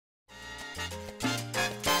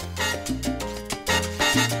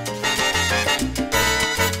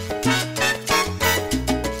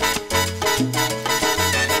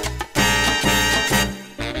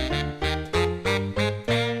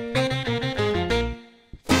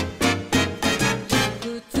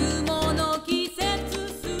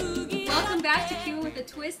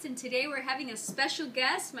and today we're having a special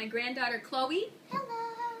guest, my granddaughter Chloe. Hello.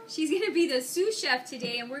 She's going to be the sous chef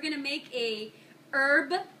today, and we're going to make a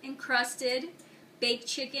herb encrusted baked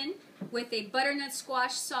chicken with a butternut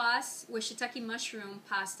squash sauce with shiitake mushroom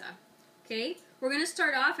pasta. Okay, we're going to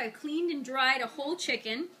start off. I cleaned and dried a whole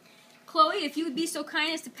chicken. Chloe, if you would be so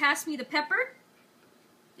kind as to pass me the pepper.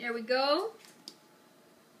 There we go.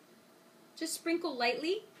 Just sprinkle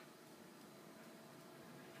lightly.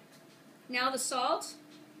 Now the salt,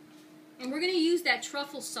 and we're going to use that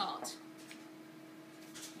truffle salt.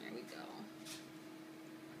 There we go.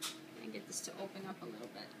 I'm going to get this to open up a little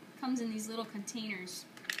bit. It comes in these little containers.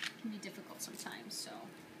 It can be difficult sometimes, so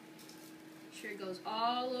make sure it goes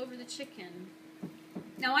all over the chicken.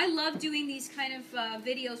 Now I love doing these kind of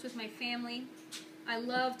videos with my family. I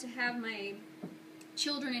love to have my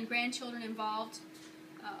children and grandchildren involved.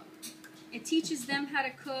 It teaches them how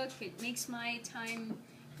to cook. It makes my time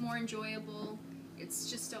more enjoyable. It's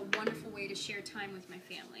just a wonderful way to share time with my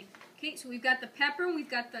family. Okay, so we've got the pepper and we've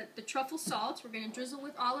got the truffle salt. We're going to drizzle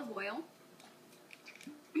with olive oil.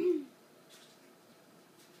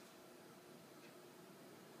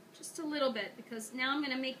 Just a little bit, because now I'm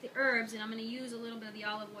going to make the herbs and I'm going to use a little bit of the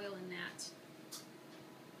olive oil in that.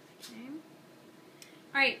 Okay.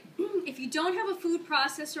 Alright, if you don't have a food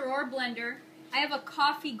processor or a blender, I have a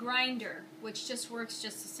coffee grinder, which just works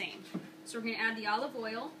just the same. So we're going to add the olive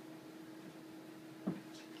oil.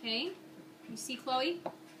 Okay, you see, Chloe?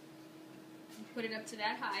 Put it up to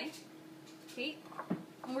that high. Okay,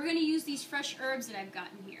 and we're going to use these fresh herbs that I've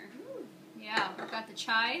gotten here. Yeah, we've got the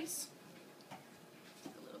chives.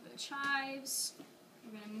 Take a little bit of chives.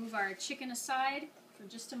 We're going to move our chicken aside for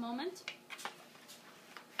just a moment.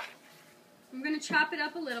 I'm going to chop it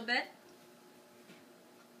up a little bit.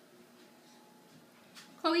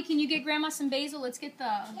 Chloe, can you get Grandma some basil? Let's get the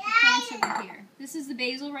plants over here. This is the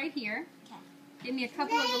basil right here. Okay. Give me a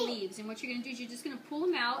couple of the leaves. And what you're going to do is you're just going to pull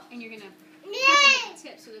them out and you're going to put them at the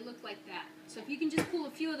tip so they look like that. So if you can just pull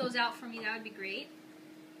a few of those out for me, that would be great.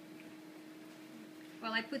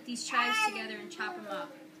 While I put these chives together and chop them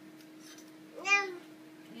up.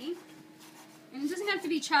 Okay. And it doesn't have to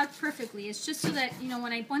be chopped perfectly. It's just so that, you know,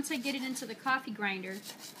 once I get it into the coffee grinder,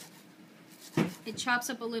 it chops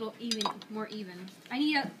up a little more even. I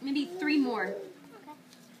need maybe 3 more. Okay.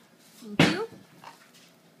 Thank you.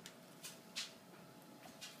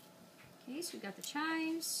 Okay, so we've got the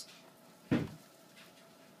chives.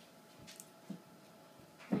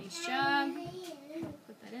 Nice job.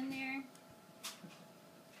 Put that in there.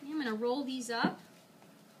 Okay, I'm going to roll these up.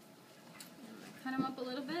 I'm going to cut them up a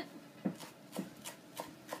little bit.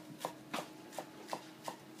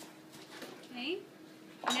 Okay.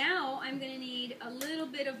 Now I'm going to need a little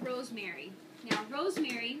bit of rosemary. Now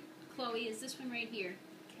rosemary, Chloe, is this one right here.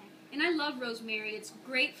 Okay. And I love rosemary. It's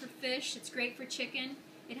great for fish. It's great for chicken.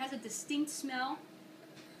 It has a distinct smell.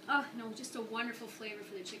 Oh, no, just a wonderful flavor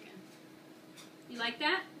for the chicken. You like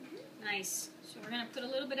that? Mm-hmm. Nice. So we're going to put a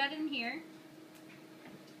little bit of it in here.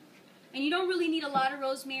 And you don't really need a lot of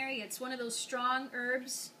rosemary. It's one of those strong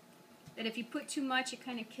herbs that if you put too much, it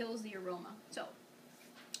kind of kills the aroma. So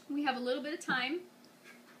we have a little bit of thyme.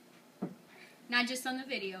 Not just on the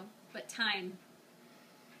video, but thyme.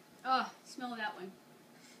 Oh, smell that one.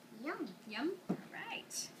 Yum. Yum? All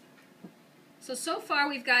right. So far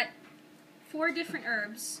we've got 4 different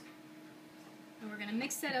herbs. And we're going to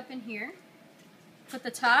mix that up in here. Put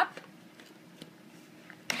the top.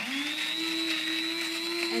 And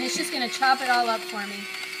it's just going to chop it all up for me.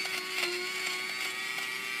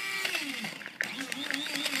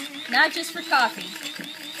 Not just for coffee.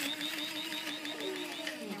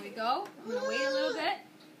 There we go. I'm going to wait a little bit.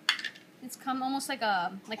 It's come almost like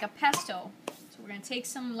a pesto. So we're going to take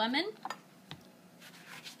some lemon.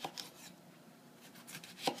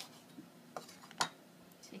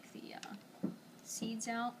 Take the seeds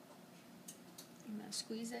out. I'm going to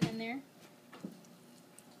squeeze that in there.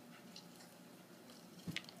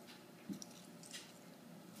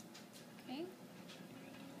 Okay.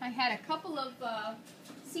 I had a couple of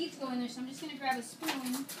seeds go in there, so I'm just going to grab a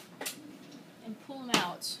spoon and pull them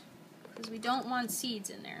out, because we don't want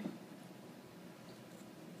seeds in there.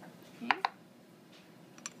 Okay.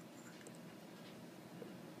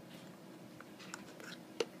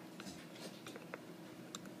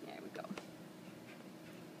 There we go.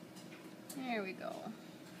 There we go.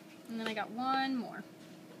 And then I got one more.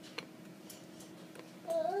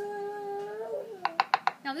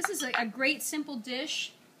 Now this is a great simple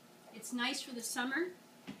dish. It's nice for the summer.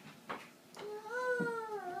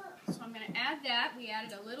 So I'm going to add that. We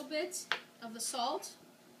added a little bit of the salt.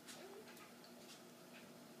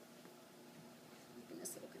 Open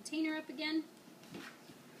this little container up again.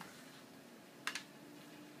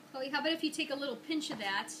 Chloe, how about if you take a little pinch of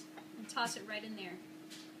that and toss it right in there?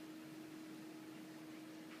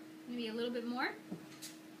 Maybe a little bit more.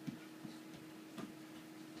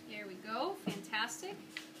 There we go. Fantastic.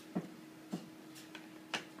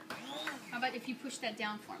 How about if you push that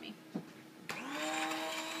down for me?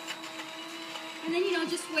 And then,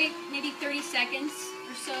 just wait maybe 30 seconds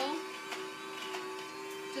or so,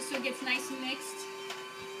 just so it gets nice and mixed.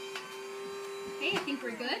 Okay, I think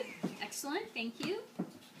we're good. Excellent. Thank you.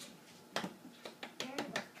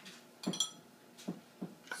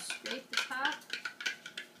 Scrape the top.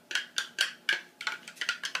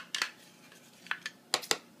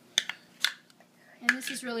 And this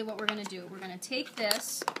is really what we're going to do. We're going to take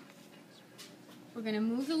this. We're going to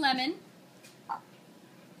move the lemon.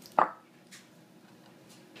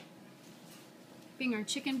 Bring our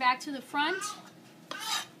chicken back to the front.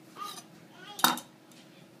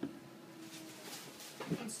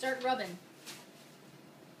 And start rubbing.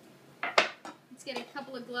 Let's get a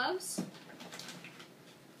couple of gloves.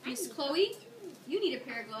 Miss Chloe, you need a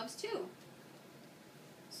pair of gloves too.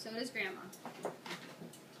 So does Grandma.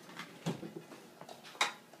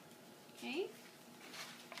 Okay.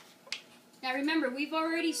 Now remember, we've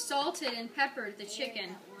already salted and peppered the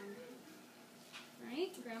chicken.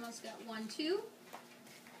 Right? Grandma's got one too.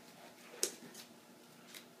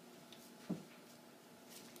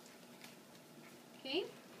 Okay.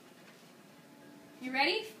 You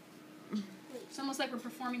ready? It's almost like we're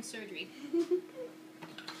performing surgery.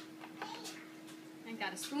 I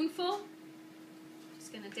got a spoonful.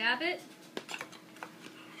 Just gonna dab it.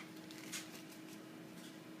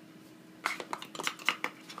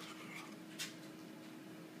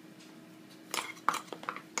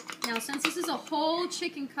 Now, since this is a whole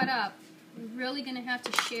chicken cut up, we're really gonna have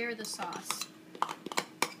to share the sauce.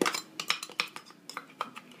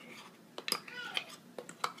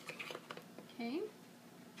 Okay.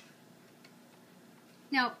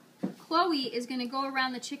 Now, Chloe is going to go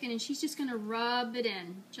around the chicken and she's just going to rub it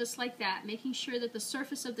in, just like that, making sure that the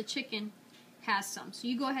surface of the chicken has some. So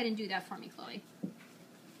you go ahead and do that for me, Chloe.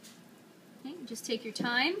 Okay, just take your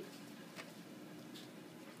time.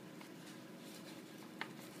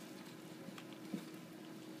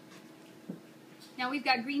 Now we've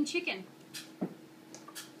got green chicken.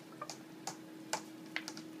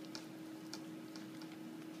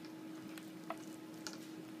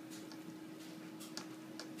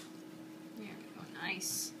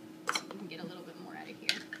 Nice. So we can get a little bit more out of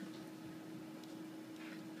here.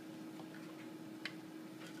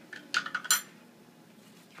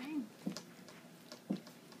 Okay.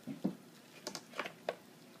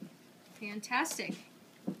 Fantastic.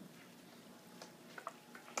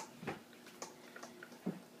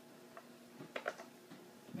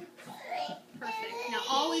 Perfect. Now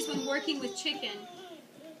always when working with chicken,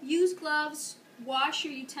 use gloves, wash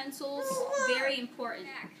your utensils, very important.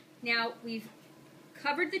 Now we've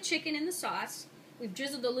covered the chicken in the sauce. We've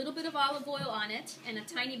drizzled a little bit of olive oil on it and a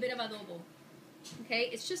tiny bit of adobo. Okay,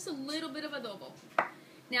 it's just a little bit of adobo.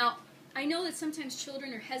 Now, I know that sometimes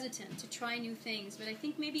children are hesitant to try new things, but I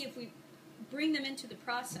think maybe if we bring them into the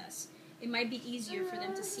process, it might be easier for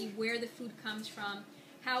them to see where the food comes from,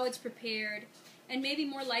 how it's prepared, and maybe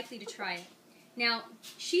more likely to try it. Now,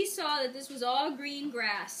 she saw that this was all green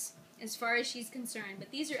grass as far as she's concerned, but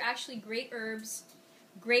these are actually great herbs,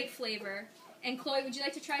 great flavor. And Chloe, would you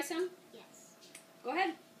like to try some? Yes. Go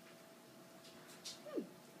ahead. Good.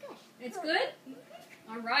 It's good?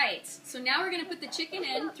 Mm-hmm. All right. So now we're going to put the chicken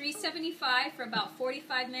in 375 for about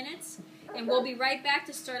 45 minutes. And we'll be right back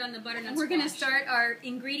to start on the butternut squash. We're going to start our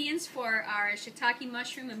ingredients for our shiitake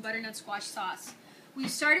mushroom and butternut squash sauce.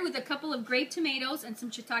 We've started with a couple of grape tomatoes and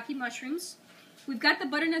some shiitake mushrooms. We've got the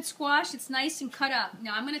butternut squash. It's nice and cut up.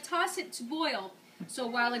 Now I'm going to toss it to boil. So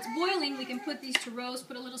while it's boiling, we can put these to roast,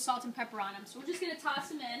 put a little salt and pepper on them. So we're just going to toss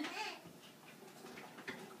them in.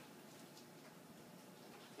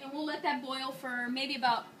 And we'll let that boil for maybe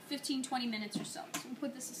about 15-20 minutes or so. So we'll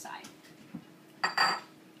put this aside.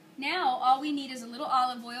 Now, all we need is a little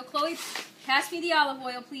olive oil. Chloe, pass me the olive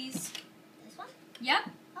oil, please. This one? Yep.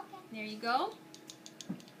 Okay. There you go.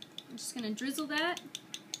 I'm just going to drizzle that.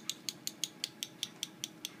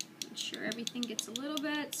 Make sure everything gets a little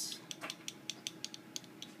bit.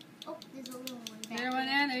 Oh, there's a little one back There, one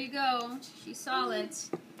there. There you go. She's solid.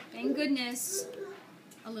 Thank goodness.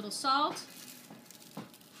 A little salt.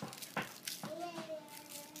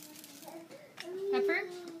 Pepper.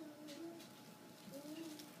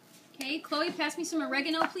 Okay, Chloe, pass me some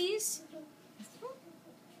oregano, please.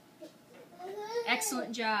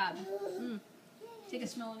 Excellent job. Take a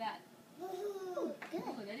smell of that. Ooh, good.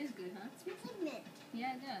 Oh, that is good, huh? It smells like mint.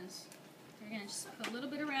 Yeah, it does. We're going to just put a little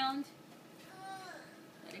bit around.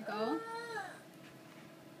 Let it go.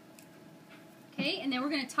 Okay, and then we're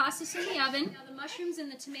going to toss this in the oven. Now the mushrooms and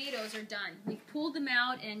the tomatoes are done. We've pulled them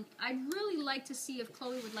out, and I'd really like to see if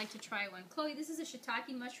Chloe would like to try one. Chloe, this is a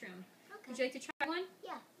shiitake mushroom. Okay. Would you like to try one?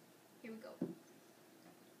 Yeah. Here we go.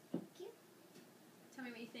 Thank you. Tell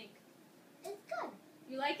me what you think. It's good.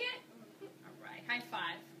 You like it? All right, high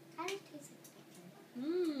five. I don't taste it.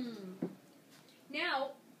 Mmm.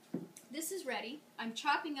 Now, this is ready. I'm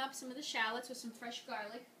chopping up some of the shallots with some fresh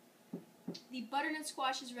garlic. The butternut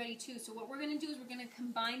squash is ready too. So what we're going to do is we're going to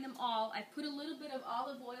combine them all. I put a little bit of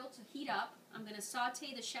olive oil to heat up. I'm going to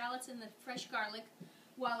saute the shallots and the fresh garlic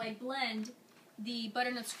while I blend the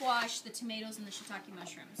butternut squash, the tomatoes, and the shiitake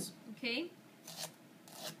mushrooms. Okay?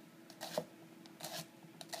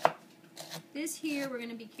 This here, we're going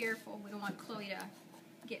to be careful. We don't want Chloe to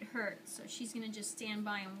get hurt. So she's going to just stand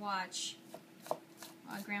by and watch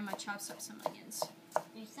while Grandma chops up some onions.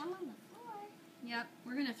 There's some on the floor. Yep,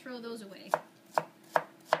 we're going to throw those away. Okay.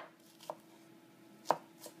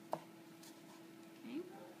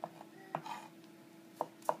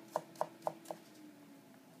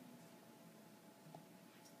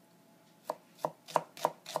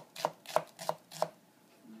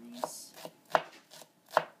 Nice.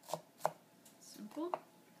 Simple.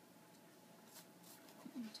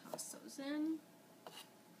 And toss those in.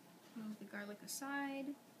 Move the garlic aside.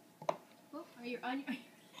 Oh, are your onions...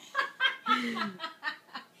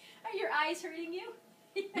 Are your eyes hurting you?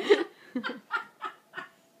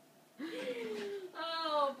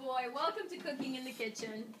 Oh boy, welcome to Cooking in the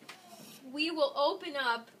Kitchen. We will open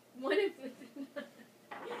up one of the...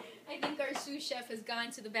 I think our sous chef has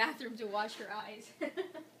gone to the bathroom to wash her eyes. The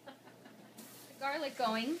garlic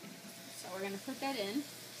going, so we're going to put that in.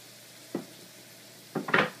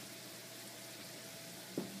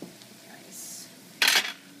 Nice.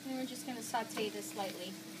 And we're just going to saute this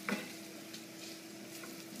lightly.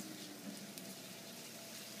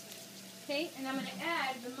 Okay, and I'm going to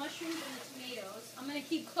add the mushrooms and the tomatoes. I'm going to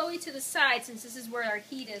keep Chloe to the side since this is where our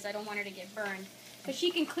heat is. I don't want her to get burned. But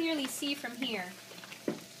she can clearly see from here.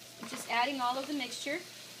 I'm just adding all of the mixture.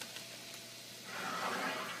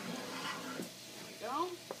 There we go.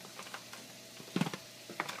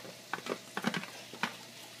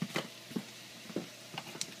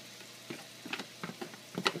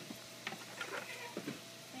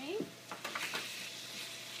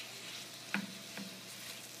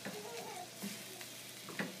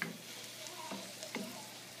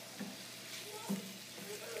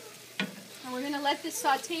 We're going to let this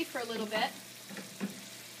saute for a little bit,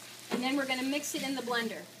 and then we're going to mix it in the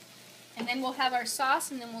blender. And then we'll have our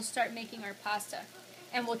sauce, and then we'll start making our pasta.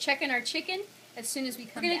 And we'll check on our chicken as soon as we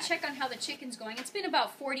come back. We're going to check on how the chicken's going. It's been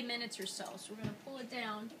about 40 minutes or so, so we're going to pull it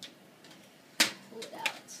down, pull it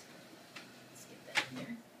out. Let's get that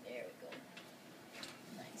here. There we go.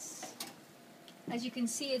 Nice. As you can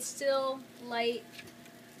see, it's still light.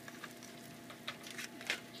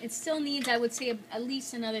 It still needs, I would say, at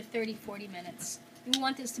least another 30-40 minutes. We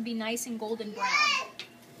want this to be nice and golden brown.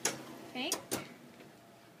 Okay?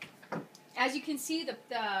 As you can see, the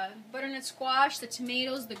butternut squash, the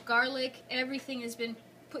tomatoes, the garlic, everything has been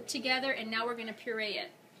put together, and now we're going to puree it.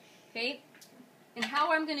 Okay? And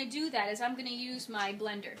how I'm going to do that is I'm going to use my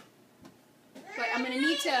blender. But I'm going to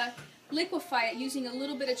need to liquefy it using a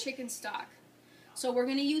little bit of chicken stock. So we're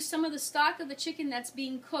going to use some of the stock of the chicken that's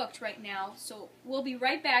being cooked right now. So we'll be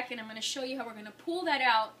right back, and I'm going to show you how we're going to pull that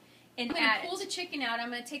out and add it. Pull the chicken out. I'm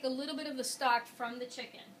going to take a little bit of the stock from the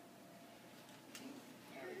chicken.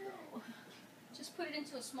 There we go. Just put it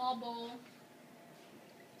into a small bowl.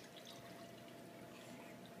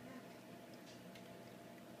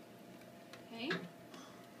 Okay.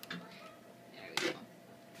 There we go.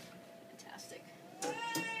 Fantastic.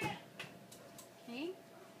 Okay.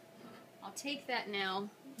 I'll take that now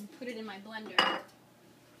and put it in my blender.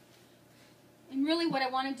 And really what I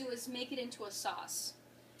want to do is make it into a sauce.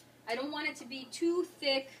 I don't want it to be too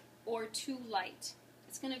thick or too light.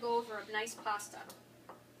 It's going to go over a nice pasta.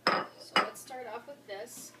 So let's start off with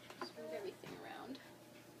this. Just move everything around.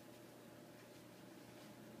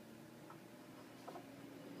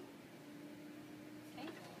 Okay.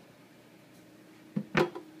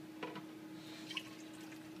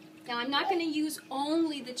 Now I'm not going to use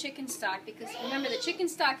only the chicken stock because remember the chicken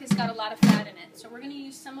stock has got a lot of fat in it. So we're going to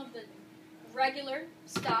use some of the regular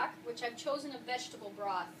stock, which I've chosen a vegetable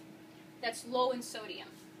broth that's low in sodium.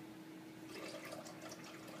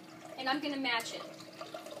 And I'm going to match it.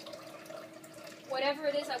 Whatever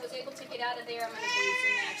it is I was able to get out of there, I'm going to use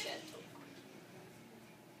to match it.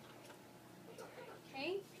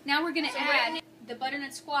 Okay. Now we're going to add the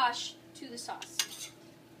butternut squash to the sauce.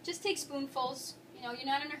 Just take spoonfuls. You know, you're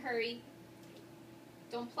not in a hurry.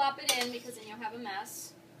 Don't plop it in because then you'll have a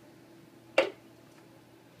mess. Let's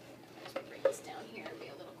bring this down here and be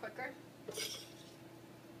a little quicker.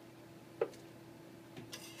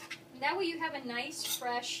 That way you have a nice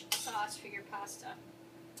fresh sauce for your pasta.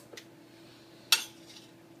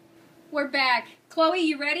 We're back. Chloe,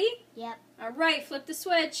 you ready? Yep. All right, flip the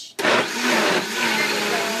switch. There you go.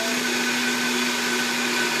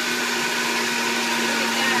 Look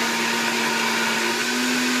at that.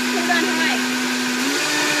 Put it on high.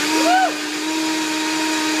 Woo!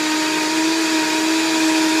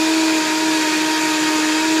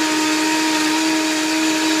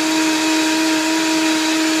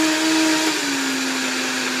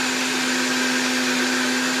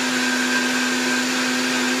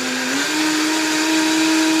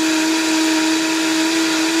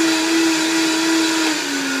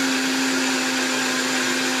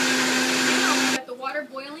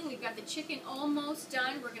 Boiling. We've got the chicken almost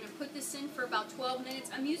done. We're going to put this in for about 12 minutes.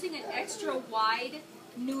 I'm using an extra wide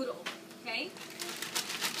noodle, okay?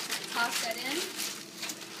 Toss that in.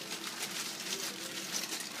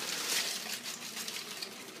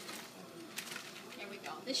 There we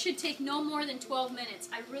go. This should take no more than 12 minutes.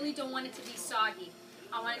 I really don't want it to be soggy.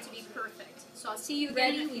 I want it to be perfect. So I'll see you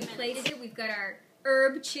again in a few minutes. We plated it. We've got our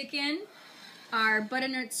herb chicken, our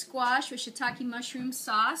butternut squash with shiitake mushroom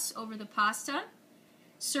sauce over the pasta.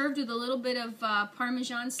 Served with a little bit of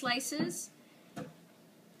Parmesan slices.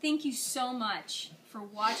 Thank you so much for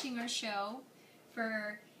watching our show,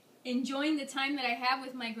 for enjoying the time that I have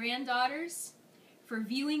with my granddaughters, for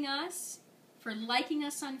viewing us, for liking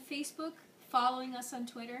us on Facebook, following us on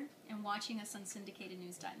Twitter, and watching us on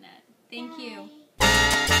syndicatednews.net. Thank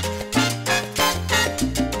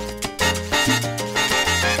you.